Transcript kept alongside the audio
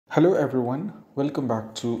Hello everyone, welcome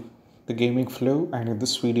back to the Gaming Flow, and in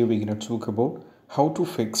this video we're going to talk about how to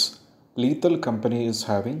fix Lethal Company is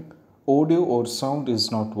having audio or sound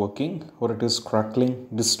is not working, or it is crackling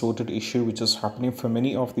distorted issue which is happening for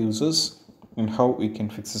many of the users, and how we can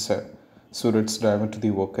fix this up. So let's dive into the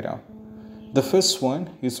workaround. The first one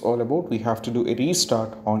is all about we have to do a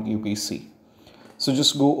restart on your PC. So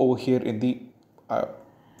just go over here in the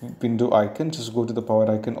window icon, just go to the power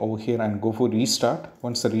icon over here and go for restart.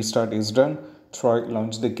 Once the restart is done,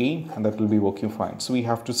 launch the game, and that will be working fine. So we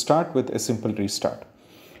have to start with a simple restart,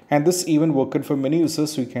 and this even worked for many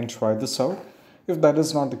users, so you can try this out. If that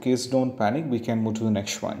is not the case, don't panic, we can move to the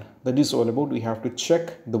next one. That is all about we have to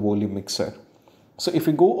check the volume mixer. So if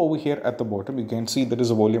we go over here at the bottom, you can see there is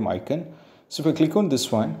a volume icon. So if I click on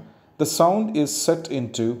this one, the sound is set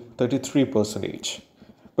into 33%.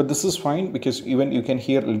 But this is fine because even you can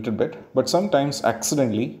hear a little bit, but sometimes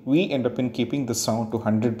accidentally we end up in keeping the sound to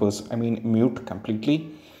 100%, mute completely,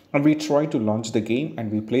 and we try to launch the game and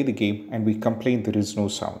we play the game and we complain there is no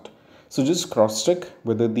sound. So just cross check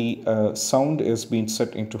whether the sound is being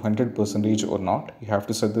set into 100% or not. You have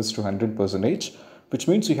to set this to 100%, which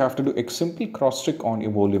means you have to do a simple cross check on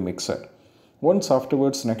your volume mixer. Once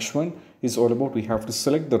afterwards, next one is all about we have to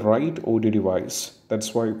select the right audio device.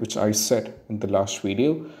 That's why which I said in the last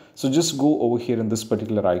video. So just go over here in this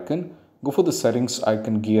particular icon, go for the settings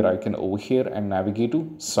icon, gear icon over here, and navigate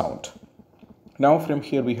to sound. Now from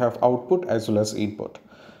here we have output as well as input.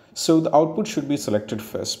 So the output should be selected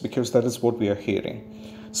first because that is what we are hearing.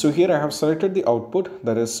 So here I have selected the output,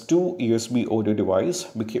 that is 2 USB audio device.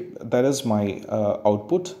 That is my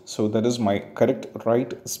output. So that is my correct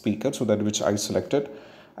right speaker, so that which I selected.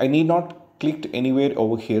 I need not click anywhere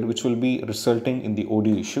over here which will be resulting in the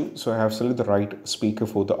audio issue. So I have selected the right speaker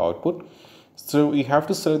for the output. So you have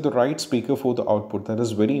to select the right speaker for the output. That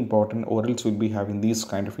is very important, or else you'll be having these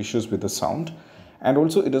kind of issues with the sound. And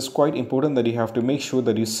also it is quite important that you have to make sure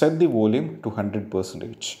that you set the volume to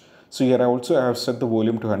 100%. So here I have set the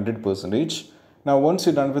volume to 100%. Now once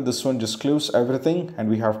you're done with this one, just close everything and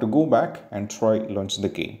we have to go back and try launch the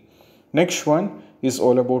game. Next one is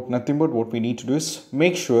all about nothing but what we need to do is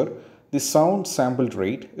make sure the sound sample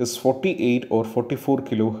rate is 48 or 44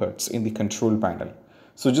 kilohertz in the control panel.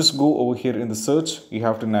 So just go over here in the search, you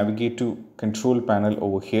have to navigate to control panel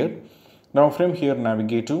over here. Now from here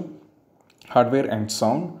navigate to hardware and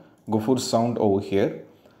sound, go for sound over here.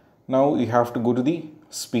 Now you have to go to the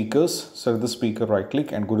speakers, select the speaker, right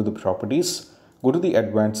click and go to the properties, go to the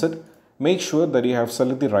advanced, make sure that you have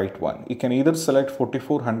selected the right one. You can either select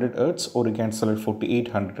 4400 Hz or you can select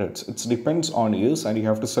 4800 Hz. It depends on yours, and you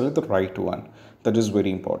have to select the right one. That is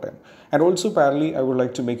very important. And also parallelly, I would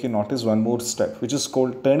like to make you notice one more step, which is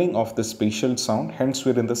called turning off the spatial sound. Hence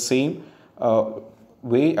we're in the same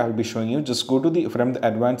way I'll be showing you. Just go to from the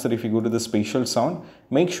advanced, if you go to the spatial sound,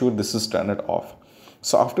 make sure this is turned off.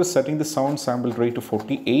 So after setting the sound sample rate to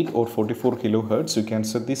 48 or 44 kilohertz, you can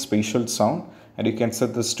set the spatial sound and you can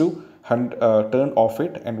set this to turn off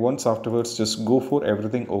it. And once afterwards, just go for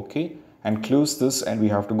everything okay and close this, and we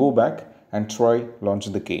have to go back and try launch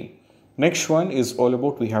the game. Next one is all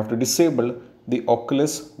about we have to disable the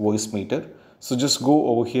Oculus voice meter. So just go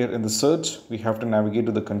over here in the search, we have to navigate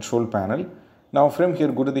to the control panel. Now from here,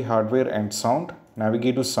 go to the hardware and sound,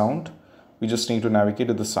 navigate to sound. We just need to navigate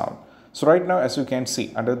to the sound. So right now, as you can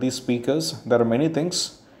see under these speakers, there are many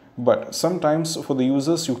things, but sometimes for the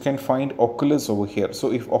users, you can find Oculus over here.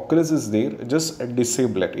 So if Oculus is there, just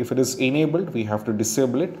disable it. If it is enabled, we have to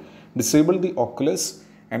disable it, disable the Oculus.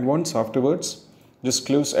 And once afterwards, just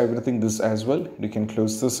close everything this as well. You can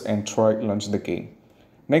close this and try launch the game.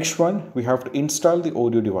 Next one, we have to install the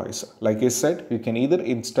audio device. Like I said, you can either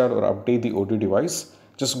install or update the audio device.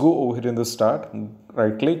 Just go over here in the start,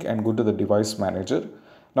 right click and go to the device manager.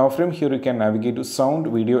 Now from here you can navigate to sound,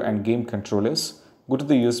 video and game controllers. Go to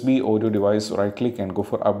the USB audio device, right click and go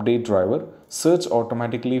for update driver. Search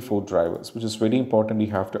automatically for drivers, which is very important.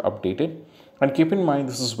 You have to update it. And keep in mind,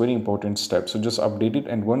 this is very important step. So just update it,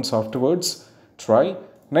 and once afterwards, try.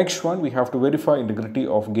 Next one, we have to verify integrity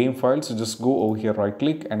of game file. So just go over here, right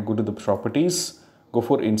click and go to the properties. Go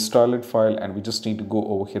for installed file, and we just need to go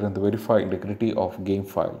over here and verify integrity of game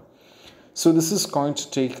file. So this is going to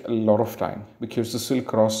take a lot of time because this will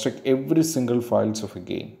cross-check every single files of a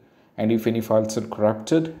game, and if any files are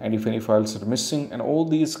corrupted and if any files are missing, and all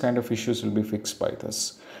these kind of issues will be fixed by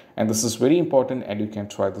this. And this is very important, and you can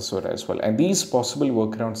try this out as well. And these possible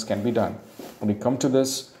workarounds can be done when you come to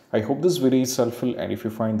this. I hope this video is helpful, and if you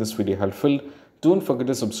find this video helpful, don't forget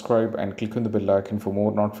to subscribe and click on the bell icon for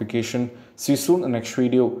more notification. See you soon in the next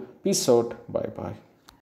video. Peace out. Bye bye.